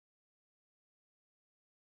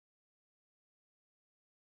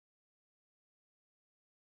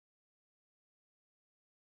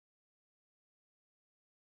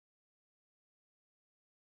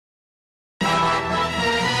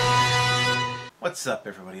What's up,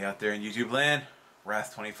 everybody out there in YouTube land?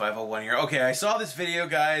 Wrath2501 here. Okay, I saw this video,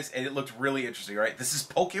 guys, and it looked really interesting, right? This is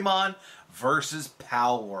Pokemon versus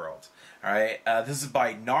Palworld. Alright, this is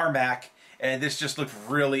by Narmac, and this just looked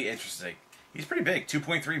really interesting. He's pretty big,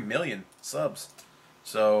 2.3 million subs.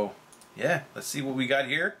 So, yeah, let's see what we got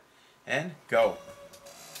here, and go.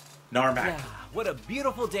 Narmac. Yeah, what a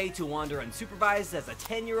beautiful day to wander unsupervised as a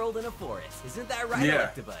 10-year-old in a forest. Isn't that right,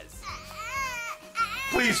 Electabuzz?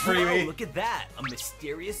 Please free me. Look at that. A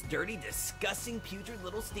mysterious, dirty, disgusting, putrid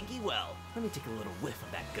little stinky well. Let me take a little whiff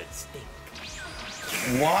of that good stink.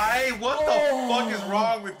 Why? What the fuck is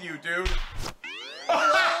wrong with you, dude?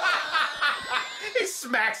 He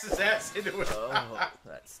smacks his ass into it. Oh,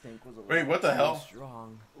 that stink was a little Wait, what the hell?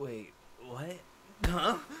 strong. Wait, what?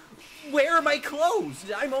 Huh? Where are my clothes?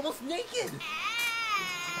 I'm almost naked.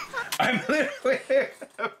 I'm literally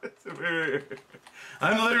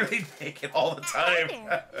naked all the time. Hi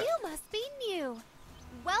there. You must be new.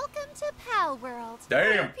 Welcome to Palworld.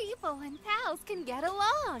 Damn. Where people and pals can get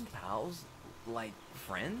along. Pals? Like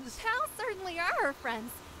friends? Pals certainly are our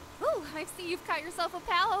friends. Ooh, I see you've caught yourself a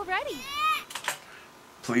pal already.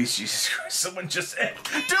 Please, Jesus Christ, someone just said,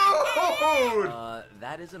 dude!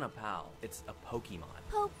 That isn't a pal. It's a Pokemon.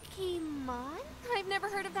 Pokemon? I've never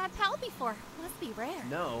heard of that pal before. Must be rare.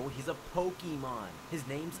 No, he's a Pokemon. His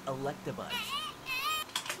name's Electabuzz.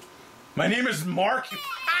 My name is Mark.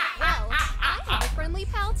 Well, I have a friendly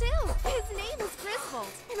pal too. His name is Griswold,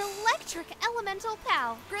 an electric elemental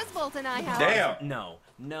pal. Griswold and I have... Damn. No.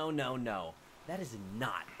 That is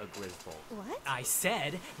not a Grisbolt. What? I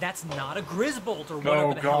said that's not a Grisbolt or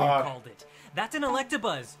whatever the hell you called it. That's an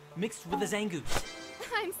Electabuzz mixed with a Zangoose.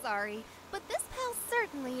 I'm sorry, but this pal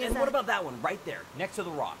certainly is And what about that one right there, next to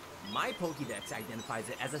the rock? My Pokédex identifies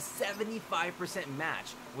it as a 75%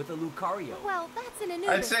 match with a Lucario. Well, that's an Anubis,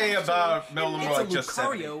 I'd say actually. about no more It's like a just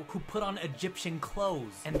 70. Lucario who put on Egyptian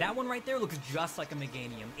clothes. And that one right there looks just like a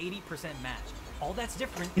Meganium, 80% match. All that's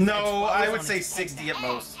different is that No, 12 I is would on say its 60 head. at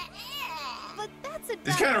most. But that's a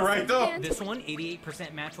He's kinda right, though. disadvantage. This one,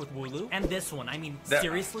 88% match with Wooloo. And this one, I mean, That-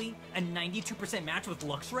 seriously? A 92% match with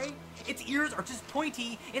Luxray? Its ears are just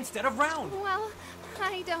pointy instead of round. Well,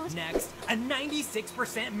 I don't... Next, a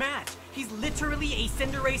 96% match. He's literally a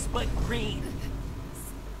Cinderace but green.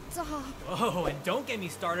 Stop. Oh, and don't get me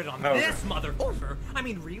started on No. this motherfucker. I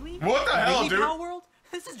mean, really? What the hell, really, dude? Palworld?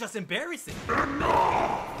 This is just embarrassing.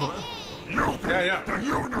 Yeah.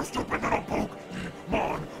 You and your stupid little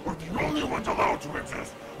Pokemon were the only ones allowed to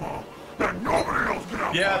exist. Then nobody else can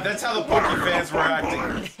have Yeah, fun. that's how the Poke fans were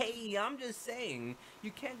acting. Hey, I'm just saying,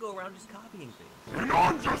 you can't go around just copying things. And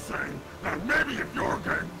I'm just saying that maybe if your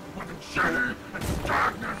game wasn't shitty and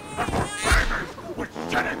stagnant and for famous with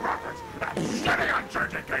shitty graphics and shitty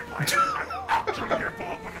unchanging gameplay and actually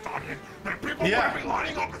involved with its audience, then people Yeah. would be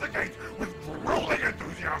lining up at the gates with drooling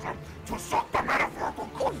enthusiasm to suck the metaphorical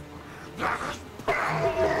cool. That is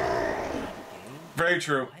Very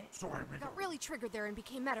true. sorry, I got really triggered there and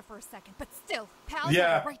became meta for a second, but still, pals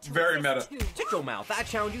Yeah, have a right to very exist meta. too. Chicho Mouth, I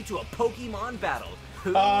challenge you to a Pokemon battle.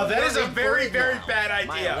 Who That is you're a in very, for it very now? bad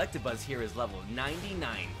My idea. Electabuzz here is level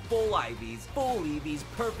 99. Full IVs, full EVs,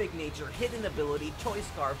 perfect nature, hidden ability, choice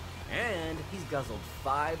scarf, and he's guzzled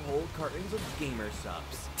 5 whole cartons of gamer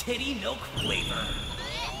subs. Titty milk flavor.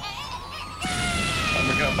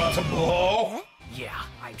 I'm about to blow. Yeah,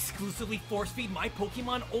 I exclusively force feed my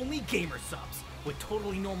Pokemon only gamer subs with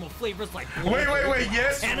totally normal flavors like Wait,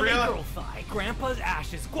 yes, Anime really? Girl Thigh, Grandpa's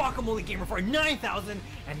Ashes, Guacamole Gamer for 9,000,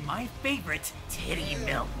 and my favorite, Titty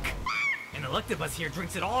Milk. And Electabuzz here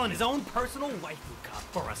drinks it all in his own personal waifu cup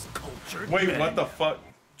for us cultured Wait, men. what the fuck?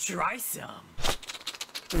 Try some.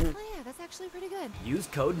 Oh yeah, that's actually pretty good. Use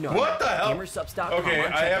code NARMAC. What the hell? GamerSubs.com Okay,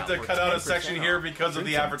 on I have checkout to for cut out a 10% section off. here because of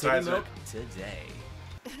Drink the some Titty advertisement. Milk today.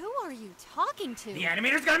 Who are you talking to? The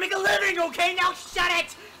animator's gonna make a living, okay? Now shut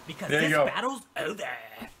it! Because There you this go. battle's over.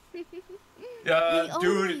 The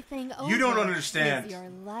only Dude, thing you don't over understand. is your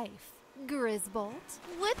life. Grisbolt,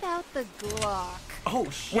 whip out the Glock. Oh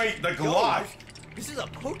shit. Wait, the Glock? This is a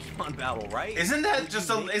Pokemon battle, right? Isn't that just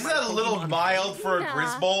a? Isn't that a little mild for a Nah,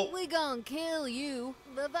 Grisbolt? we gon' kill you.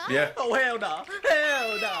 Bye-bye. Yeah. Oh hell no!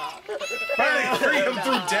 Hell no! Finally free him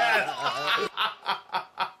through death.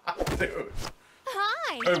 Dude.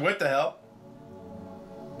 Hi. Wait, what the hell?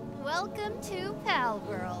 Welcome to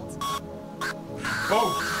Palworld.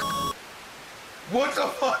 Oh. What the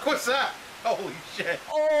fuck was that? Holy shit.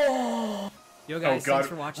 Yo guys, God. thanks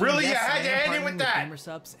for watching. Really? Yes, You had I to am end it partnering with that? Gamer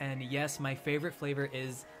subs, and yes, my favorite flavor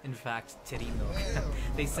is, in fact, titty milk.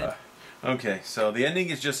 They said Okay, so the ending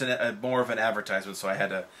is just more of an advertisement, so I had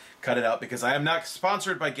to cut it out because I am not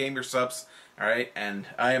sponsored by Gamer Subs, all right, and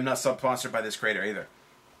I am not sponsored by this creator either.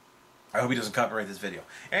 I hope he doesn't copyright this video.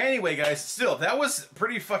 Anyway, guys, still, that was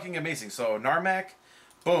pretty fucking amazing. So, Narmak,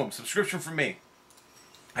 boom, subscription from me.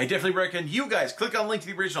 I definitely recommend you guys click on the link to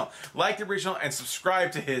the original, like the original, and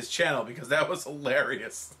subscribe to his channel because that was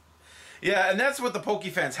hilarious. Yeah, and that's what the Poke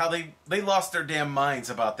fans, how they lost their damn minds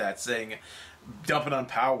about that, saying, dump it on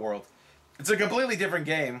Palworld. It's a completely different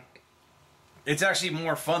game. It's actually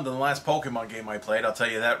more fun than the last Pokemon game I played, I'll tell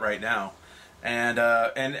you that right now. And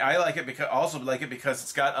I like it because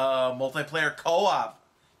it's got a multiplayer co-op.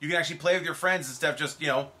 You can actually play with your friends instead of just, you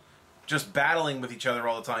know, just battling with each other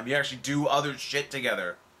all the time. You actually do other shit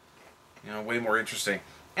together. You know, way more interesting.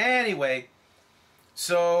 Anyway,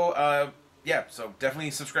 so yeah, so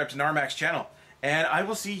definitely subscribe to Narmak's channel. And I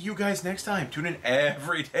will see you guys next time. Tune in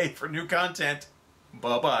every day for new content.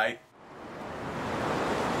 Bye-bye.